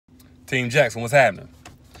Team Jackson, what's happening?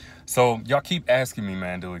 So y'all keep asking me,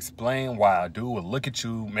 man, to explain why a dude will look at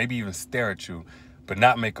you, maybe even stare at you, but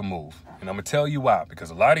not make a move. And I'm going to tell you why. Because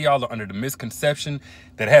a lot of y'all are under the misconception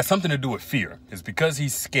that it has something to do with fear. It's because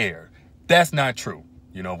he's scared. That's not true.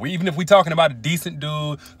 You know, even if we're talking about a decent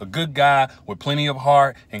dude, a good guy with plenty of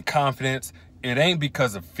heart and confidence, it ain't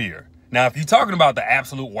because of fear. Now, if you're talking about the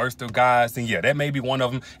absolute worst of guys, then yeah, that may be one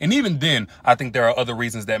of them. And even then, I think there are other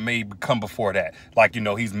reasons that may come before that. Like, you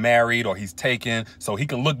know, he's married or he's taken, so he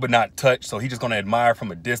can look but not touch. So he's just going to admire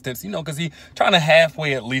from a distance, you know, because he's trying to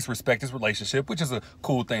halfway at least respect his relationship, which is a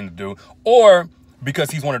cool thing to do. Or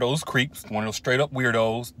because he's one of those creeps, one of those straight up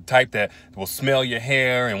weirdos, the type that will smell your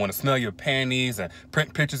hair and want to smell your panties and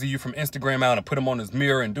print pictures of you from Instagram out and put them on his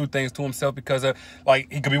mirror and do things to himself because of,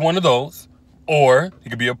 like, he could be one of those. Or he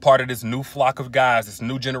could be a part of this new flock of guys, this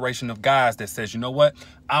new generation of guys that says, you know what?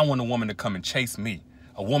 I want a woman to come and chase me.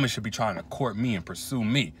 A woman should be trying to court me and pursue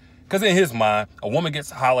me. Because in his mind, a woman gets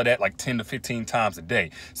hollered at like 10 to 15 times a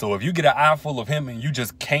day. So if you get an eye full of him and you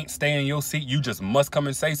just can't stay in your seat, you just must come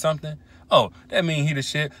and say something. Oh, that mean he the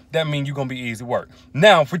shit. That mean you going to be easy work.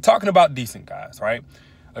 Now, if we're talking about decent guys, right?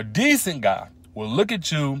 A decent guy will look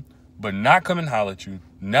at you but not come and holler at you,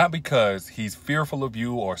 not because he's fearful of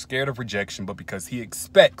you or scared of rejection, but because he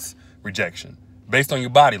expects rejection based on your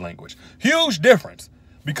body language. Huge difference.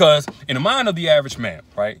 Because in the mind of the average man,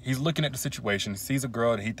 right, he's looking at the situation, he sees a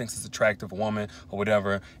girl that he thinks is attractive, a woman or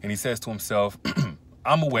whatever, and he says to himself,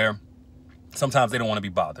 I'm aware sometimes they don't want to be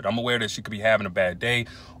bothered. I'm aware that she could be having a bad day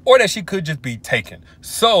or that she could just be taken.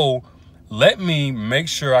 So let me make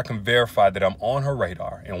sure I can verify that I'm on her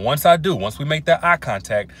radar. And once I do, once we make that eye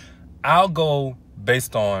contact, I'll go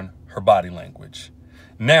based on her body language.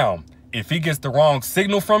 Now, if he gets the wrong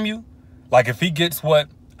signal from you, like if he gets what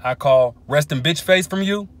I call resting bitch face from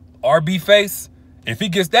you, RB face, if he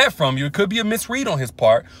gets that from you, it could be a misread on his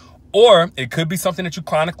part, or it could be something that you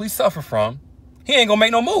chronically suffer from. He ain't gonna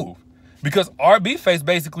make no move. Because RB face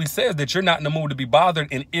basically says that you're not in the mood to be bothered,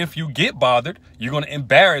 and if you get bothered, you're gonna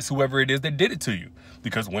embarrass whoever it is that did it to you.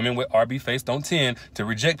 Because women with RB face don't tend to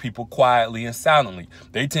reject people quietly and silently.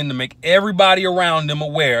 They tend to make everybody around them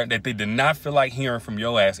aware that they did not feel like hearing from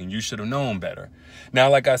your ass and you should have known better. Now,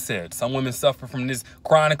 like I said, some women suffer from this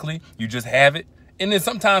chronically. You just have it. And then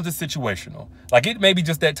sometimes it's situational. Like it may be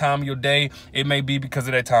just that time of your day. It may be because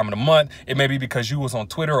of that time of the month. It may be because you was on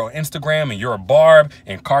Twitter or Instagram and you're a barb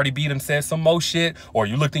and Cardi B done said some more shit. Or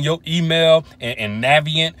you looked in your email and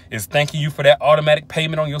Navient is thanking you for that automatic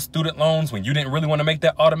payment on your student loans when you didn't really want to make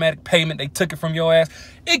that automatic payment. They took it from your ass.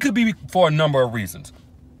 It could be for a number of reasons.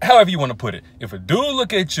 However you want to put it. If a dude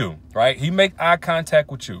look at you, right, he make eye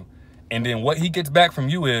contact with you. And then what he gets back from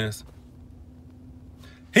you is,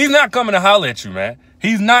 he's not coming to holler at you, man.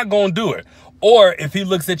 He's not going to do it. Or if he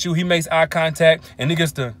looks at you, he makes eye contact and he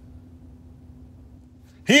gets to,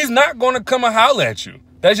 he's not going to come and holler at you.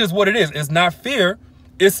 That's just what it is. It's not fear.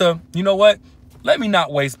 It's a, you know what? Let me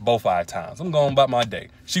not waste both our times. I'm going about my day.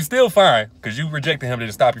 She's still fine because you rejected him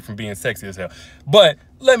to stop you from being sexy as hell. But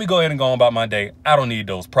let me go ahead and go on about my day. I don't need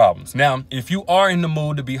those problems. Now, if you are in the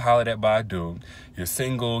mood to be hollered at by a dude, you're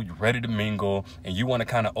single, you're ready to mingle, and you want to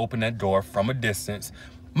kind of open that door from a distance,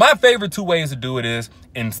 my favorite two ways to do it is,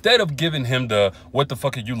 instead of giving him the, what the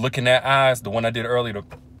fuck are you looking at eyes, the one I did earlier,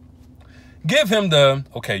 give him the,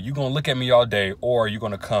 okay, you going to look at me all day, or you're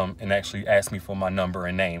going to come and actually ask me for my number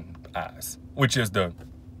and name eyes, which is the,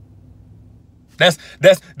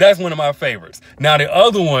 that's one of my favorites. Now, the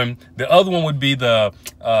other one would be the,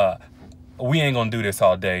 we ain't going to do this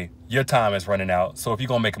all day. Your time is running out. So if you're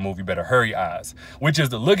going to make a move, you better hurry eyes, which is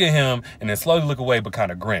to look at him and then slowly look away, but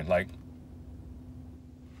kind of grin like,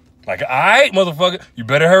 all right, motherfucker, you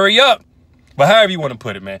better hurry up. But however you want to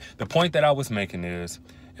put it, man, the point that I was making is,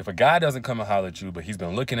 if a guy doesn't come and holler at you, but he's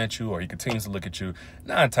been looking at you or he continues to look at you,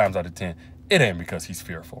 9 times out of 10, it ain't because he's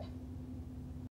fearful.